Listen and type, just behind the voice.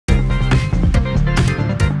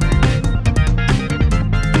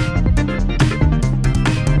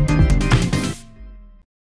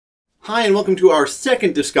Hi, and welcome to our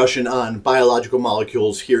second discussion on biological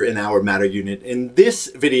molecules here in our matter unit. In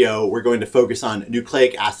this video, we're going to focus on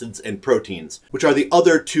nucleic acids and proteins, which are the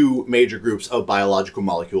other two major groups of biological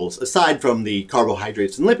molecules, aside from the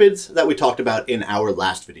carbohydrates and lipids that we talked about in our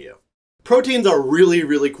last video. Proteins are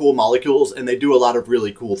really cool molecules, and they do a lot of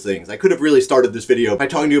really cool things. I could have really started this video by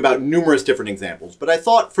talking to you about numerous different examples, but I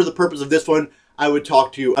thought for the purpose of this one, I would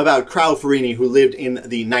talk to you about Crow Ferrini, who lived in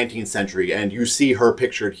the 19th century, and you see her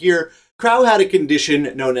pictured here. Crow had a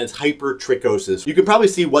condition known as hypertrichosis. You can probably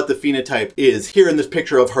see what the phenotype is here in this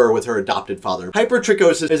picture of her with her adopted father.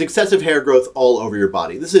 Hypertrichosis is excessive hair growth all over your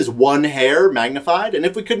body. This is one hair magnified, and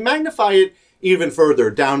if we could magnify it even further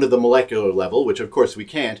down to the molecular level, which of course we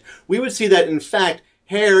can't, we would see that in fact,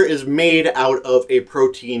 hair is made out of a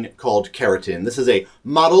protein called keratin. This is a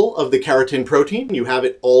model of the keratin protein. You have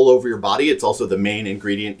it all over your body. It's also the main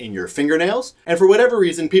ingredient in your fingernails. And for whatever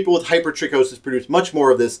reason, people with hypertrichosis produce much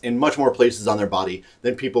more of this in much more places on their body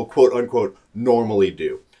than people quote unquote normally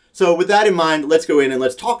do. So with that in mind, let's go in and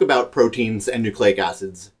let's talk about proteins and nucleic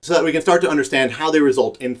acids so that we can start to understand how they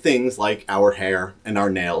result in things like our hair and our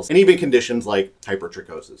nails and even conditions like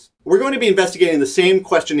hypertrichosis. We're going to be investigating the same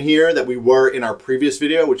question here that we were in our previous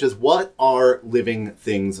video, which is what are living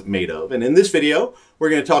things made of? And in this video, we're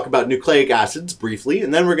going to talk about nucleic acids briefly,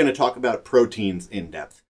 and then we're going to talk about proteins in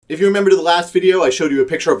depth. If you remember the last video, I showed you a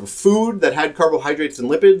picture of a food that had carbohydrates and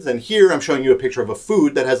lipids, and here I'm showing you a picture of a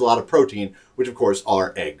food that has a lot of protein, which of course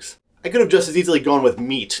are eggs. I could have just as easily gone with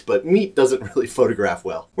meat, but meat doesn't really photograph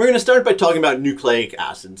well. We're going to start by talking about nucleic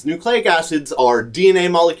acids. Nucleic acids are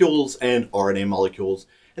DNA molecules and RNA molecules,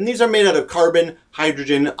 and these are made out of carbon,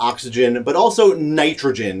 hydrogen, oxygen, but also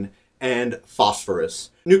nitrogen and phosphorus.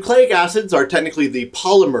 Nucleic acids are technically the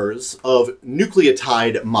polymers of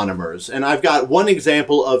nucleotide monomers, and I've got one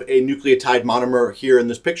example of a nucleotide monomer here in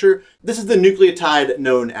this picture. This is the nucleotide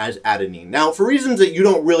known as adenine. Now, for reasons that you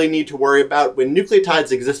don't really need to worry about, when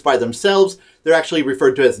nucleotides exist by themselves, they're actually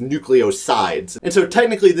referred to as nucleosides. And so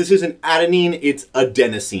technically this isn't adenine, it's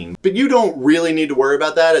adenosine. But you don't really need to worry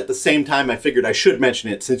about that. At the same time, I figured I should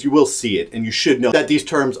mention it since you will see it, and you should know that these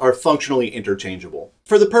terms are functionally interchangeable.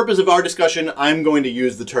 For the purpose of our discussion, I'm going to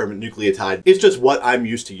use the term nucleotide. It's just what I'm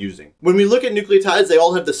used to using. When we look at nucleotides, they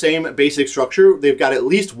all have the same basic structure. They've got at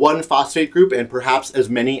least one phosphate group and perhaps as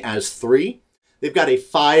many as 3. They've got a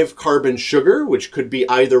 5-carbon sugar, which could be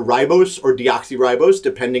either ribose or deoxyribose,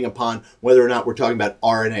 depending upon whether or not we're talking about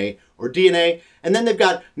RNA or DNA. And then they've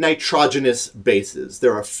got nitrogenous bases.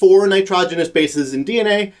 There are 4 nitrogenous bases in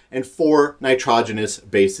DNA and 4 nitrogenous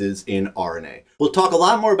bases in RNA. We'll talk a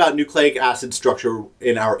lot more about nucleic acid structure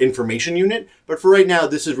in our information unit, but for right now,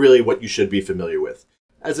 this is really what you should be familiar with.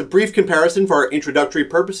 As a brief comparison for our introductory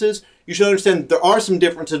purposes, you should understand that there are some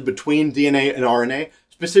differences between DNA and RNA,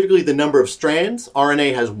 specifically the number of strands.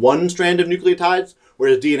 RNA has 1 strand of nucleotides,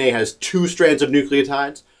 whereas DNA has 2 strands of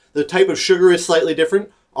nucleotides. The type of sugar is slightly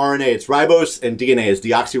different. RNA is ribose and DNA is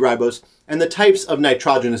deoxyribose, and the types of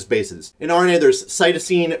nitrogenous bases. In RNA, there's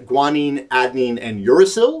cytosine, guanine, adenine, and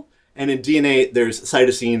uracil. And in DNA, there's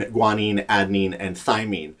cytosine, guanine, adenine, and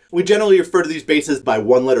thymine. We generally refer to these bases by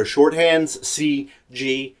one-letter shorthands: C,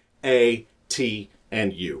 G, A, T,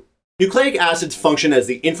 and U. Nucleic acids function as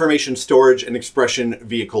the information storage and expression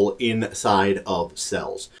vehicle inside of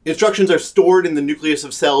cells. Instructions are stored in the nucleus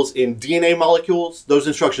of cells in DNA molecules. Those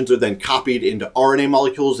instructions are then copied into RNA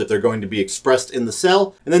molecules if they're going to be expressed in the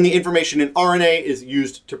cell. And then the information in RNA is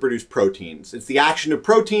used to produce proteins. It's the action of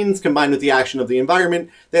proteins combined with the action of the environment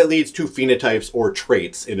that leads to phenotypes or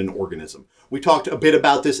traits in an organism. We talked a bit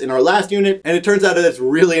about this in our last unit, and it turns out that it's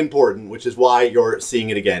really important, which is why you're seeing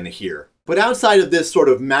it again here. But outside of this sort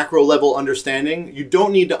of macro level understanding, you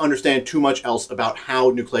don't need to understand too much else about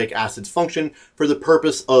how nucleic acids function for the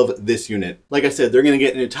purpose of this unit. Like I said, they're going to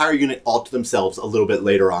get an entire unit all to themselves a little bit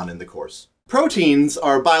later on in the course. Proteins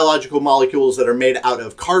are biological molecules that are made out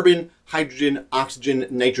of carbon, hydrogen, oxygen,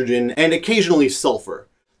 nitrogen, and occasionally sulfur.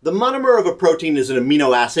 The monomer of a protein is an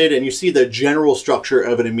amino acid, and you see the general structure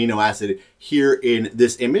of an amino acid here in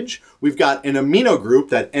this image. We've got an amino group,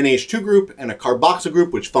 that NH2 group, and a carboxyl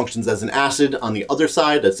group, which functions as an acid on the other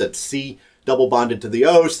side. That's at C, double bonded to the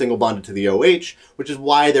O, single bonded to the OH, which is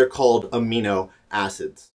why they're called amino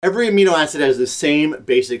acids. Every amino acid has the same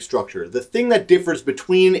basic structure. The thing that differs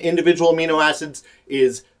between individual amino acids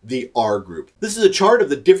is the R group. This is a chart of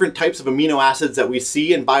the different types of amino acids that we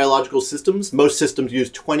see in biological systems. Most systems use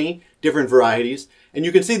 20 different varieties. And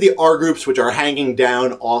you can see the R groups which are hanging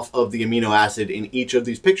down off of the amino acid in each of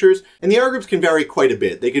these pictures. And the R groups can vary quite a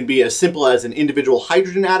bit. They can be as simple as an individual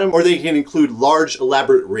hydrogen atom, or they can include large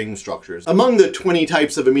elaborate ring structures. Among the 20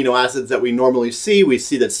 types of amino acids that we normally see, we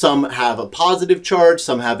see that some have a positive charge,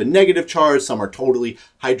 some have a negative charge, some are totally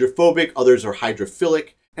hydrophobic, others are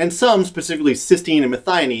hydrophilic. And some, specifically cysteine and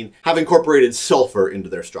methionine, have incorporated sulfur into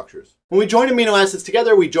their structures. When we join amino acids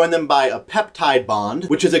together, we join them by a peptide bond,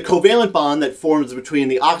 which is a covalent bond that forms between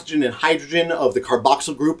the oxygen and hydrogen of the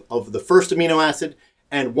carboxyl group of the first amino acid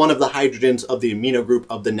and one of the hydrogens of the amino group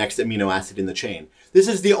of the next amino acid in the chain. This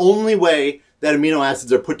is the only way that amino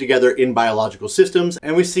acids are put together in biological systems,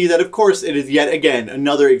 and we see that, of course, it is yet again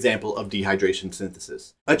another example of dehydration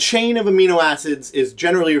synthesis. A chain of amino acids is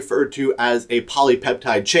generally referred to as a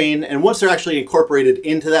polypeptide chain, and once they're actually incorporated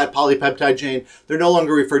into that polypeptide chain, they're no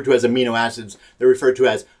longer referred to as amino acids, they're referred to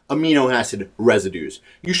as amino acid residues.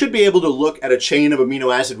 You should be able to look at a chain of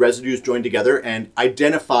amino acid residues joined together and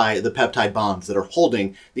identify the peptide bonds that are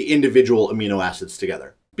holding the individual amino acids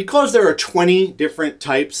together. Because there are 20 different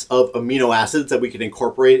types of amino acids that we can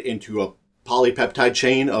incorporate into a polypeptide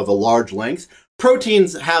chain of a large length,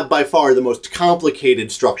 proteins have by far the most complicated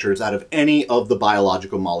structures out of any of the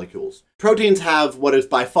biological molecules. Proteins have what is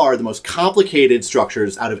by far the most complicated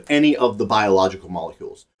structures out of any of the biological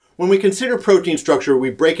molecules. When we consider protein structure,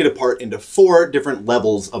 we break it apart into 4 different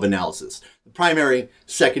levels of analysis: the primary,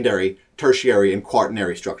 secondary, tertiary, and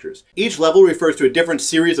quaternary structures. Each level refers to a different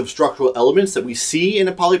series of structural elements that we see in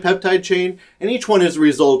a polypeptide chain, and each one is a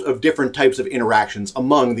result of different types of interactions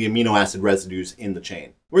among the amino acid residues in the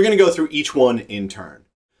chain. We're going to go through each one in turn.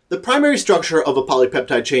 The primary structure of a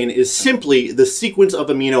polypeptide chain is simply the sequence of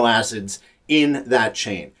amino acids in that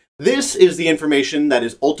chain. This is the information that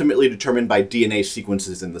is ultimately determined by DNA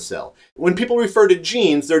sequences in the cell. When people refer to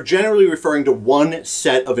genes, they're generally referring to one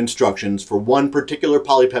set of instructions for one particular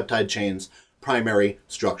polypeptide chain's primary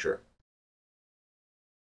structure.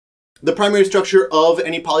 The primary structure of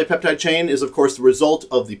any polypeptide chain is, of course, the result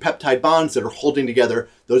of the peptide bonds that are holding together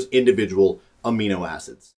those individual amino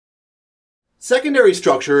acids. Secondary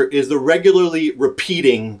structure is the regularly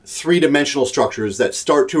repeating three-dimensional structures that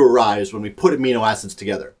start to arise when we put amino acids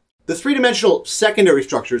together. The three-dimensional secondary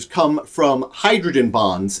structures come from hydrogen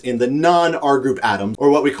bonds in the non-R group atoms,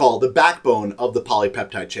 or what we call the backbone of the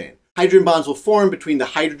polypeptide chain. Hydrogen bonds will form between the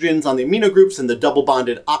hydrogens on the amino groups and the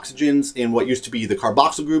double-bonded oxygens in what used to be the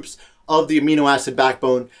carboxyl groups of the amino acid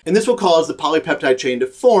backbone, and this will cause the polypeptide chain to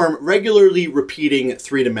form regularly repeating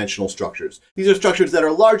three-dimensional structures. These are structures that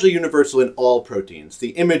are largely universal in all proteins. The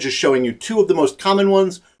image is showing you 2 of the most common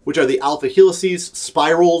ones, which are the alpha helices,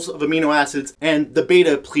 spirals of amino acids, and the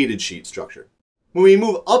beta pleated sheet structure. When we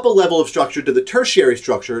move up a level of structure to the tertiary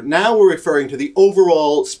structure, now we're referring to the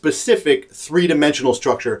overall specific three-dimensional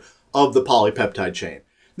structure of the polypeptide chain.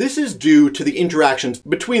 This is due to the interactions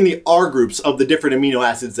between the R groups of the different amino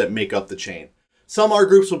acids that make up the chain. Some R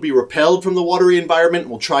groups will be repelled from the watery environment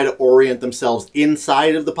and will try to orient themselves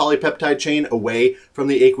inside of the polypeptide chain, away from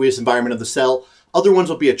the aqueous environment of the cell. Other ones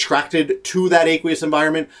will be attracted to that aqueous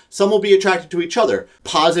environment. Some will be attracted to each other.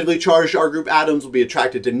 Positively charged R group atoms will be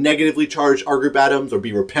attracted to negatively charged R group atoms or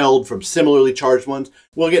be repelled from similarly charged ones.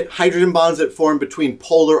 We'll get hydrogen bonds that form between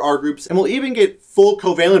polar R groups, and we'll even get full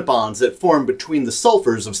covalent bonds that form between the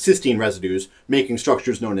sulfurs of cysteine residues, making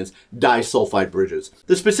structures known as disulfide bridges.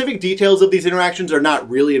 The specific details of these interactions are not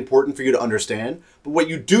really important for you to understand, but what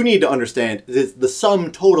you do need to understand is the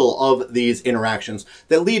sum total of these interactions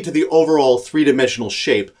that lead to the overall three-dimensional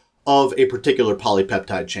shape of a particular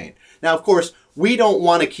polypeptide chain. Now, of course, we don't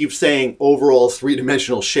want to keep saying overall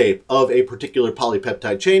three-dimensional shape of a particular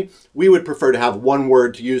polypeptide chain. We would prefer to have one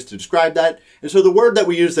word to use to describe that. And so the word that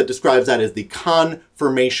we use that describes that is the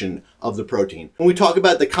conformation of the protein. When we talk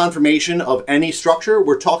about the conformation of any structure,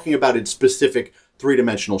 we're talking about its specific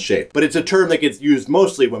three-dimensional shape, but it's a term that gets used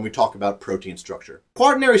mostly when we talk about protein structure.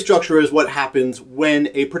 Quaternary structure is what happens when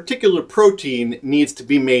a particular protein needs to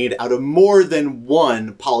be made out of more than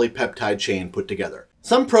one polypeptide chain put together.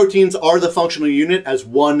 Some proteins are the functional unit as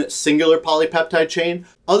one singular polypeptide chain.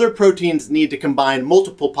 Other proteins need to combine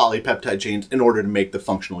multiple polypeptide chains in order to make the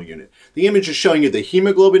functional unit. The image is showing you the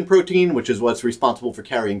hemoglobin protein, which is what's responsible for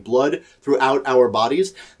carrying blood throughout our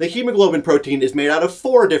bodies. The hemoglobin protein is made out of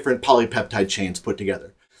 4 different polypeptide chains put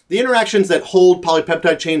together. The interactions that hold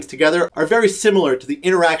polypeptide chains together are very similar to the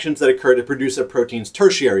interactions that occur to produce a protein's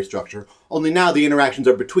tertiary structure, only now the interactions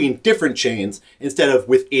are between different chains instead of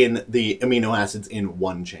within the amino acids in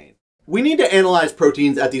one chain. We need to analyze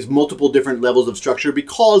proteins at these multiple different levels of structure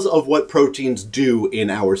because of what proteins do in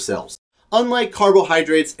our cells. Unlike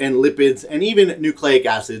carbohydrates and lipids and even nucleic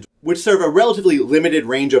acids, which serve a relatively limited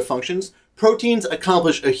range of functions, proteins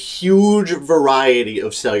accomplish a huge variety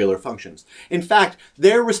of cellular functions. In fact,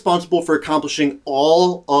 they're responsible for accomplishing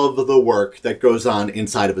all of the work that goes on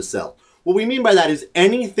inside of a cell. What we mean by that is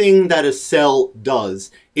anything that a cell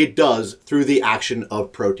does, it does through the action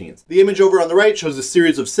of proteins. The image over on the right shows a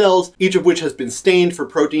series of cells, each of which has been stained for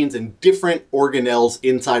proteins in different organelles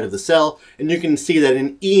inside of the cell. And you can see that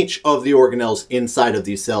in each of the organelles inside of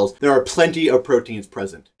these cells, there are plenty of proteins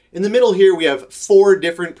present. In the middle here, we have 4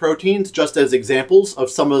 different proteins, just as examples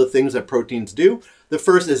of some of the things that proteins do. The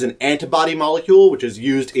first is an antibody molecule, which is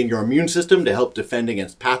used in your immune system to help defend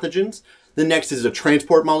against pathogens. The next is a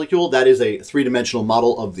transport molecule. That is a 3-dimensional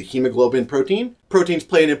model of the hemoglobin protein. Proteins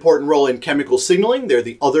play an important role in chemical signaling. They're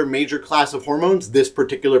the other major class of hormones. This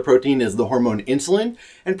particular protein is the hormone insulin.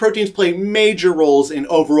 And proteins play major roles in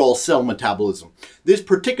overall cell metabolism. This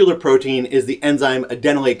particular protein is the enzyme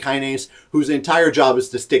adenylate kinase, whose entire job is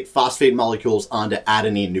to stick phosphate molecules onto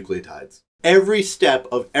adenine nucleotides. Every step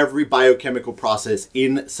of every biochemical process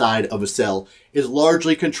inside of a cell is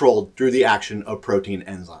largely controlled through the action of protein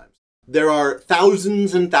enzymes. There are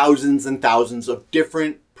thousands and thousands and thousands of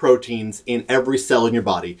different proteins in every cell in your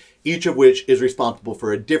body, each of which is responsible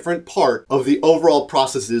for a different part of the overall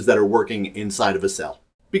processes that are working inside of a cell.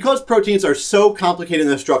 Because proteins are so complicated in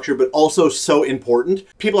their structure, but also so important,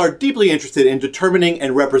 people are deeply interested in determining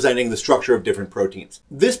and representing the structure of different proteins.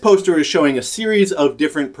 This poster is showing a series of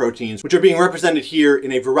different proteins, which are being represented here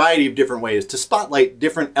in a variety of different ways to spotlight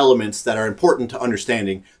different elements that are important to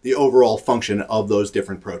understanding the overall function of those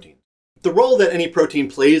different proteins. The role that any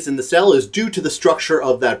protein plays in the cell is due to the structure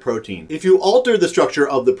of that protein. If you alter the structure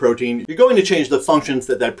of the protein, you're going to change the functions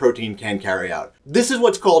that that protein can carry out. This is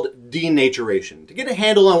what's called denaturation. To get a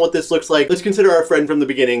handle on what this looks like, let's consider our friend from the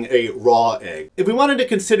beginning, a raw egg. If we wanted to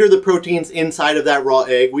consider the proteins inside of that raw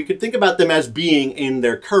egg, we could think about them as being in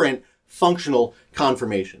their current functional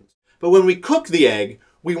conformations. But when we cook the egg,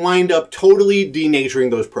 we wind up totally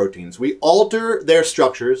denaturing those proteins. We alter their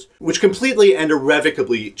structures, which completely and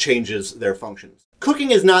irrevocably changes their functions.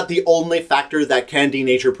 Cooking is not the only factor that can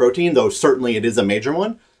denature protein, though certainly it is a major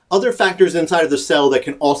one. Other factors inside of the cell that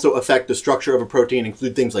can also affect the structure of a protein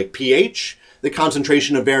include things like pH, the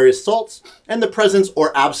concentration of various salts, and the presence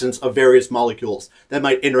or absence of various molecules that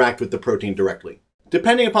might interact with the protein directly.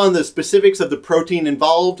 Depending upon the specifics of the protein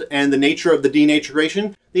involved and the nature of the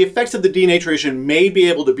denaturation, the effects of the denaturation may be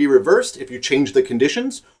able to be reversed if you change the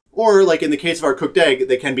conditions, or like in the case of our cooked egg,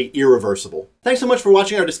 they can be irreversible. Thanks so much for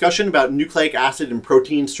watching our discussion about nucleic acid and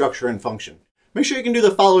protein structure and function. Make sure you can do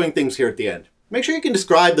the following things here at the end. Make sure you can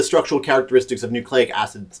describe the structural characteristics of nucleic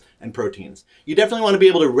acids and proteins. You definitely want to be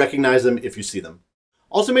able to recognize them if you see them.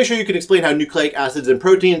 Also, make sure you can explain how nucleic acids and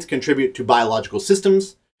proteins contribute to biological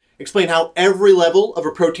systems. Explain how every level of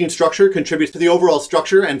a protein structure contributes to the overall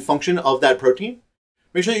structure and function of that protein.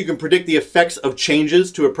 Make sure you can predict the effects of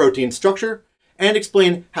changes to a protein structure, and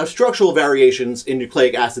explain how structural variations in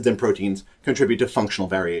nucleic acids and proteins contribute to functional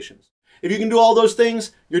variations. If you can do all those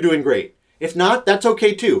things, you're doing great. If not, that's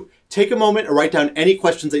okay too. Take a moment and write down any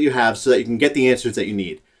questions that you have so that you can get the answers that you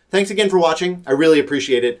need. Thanks again for watching. I really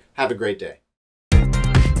appreciate it. Have a great day.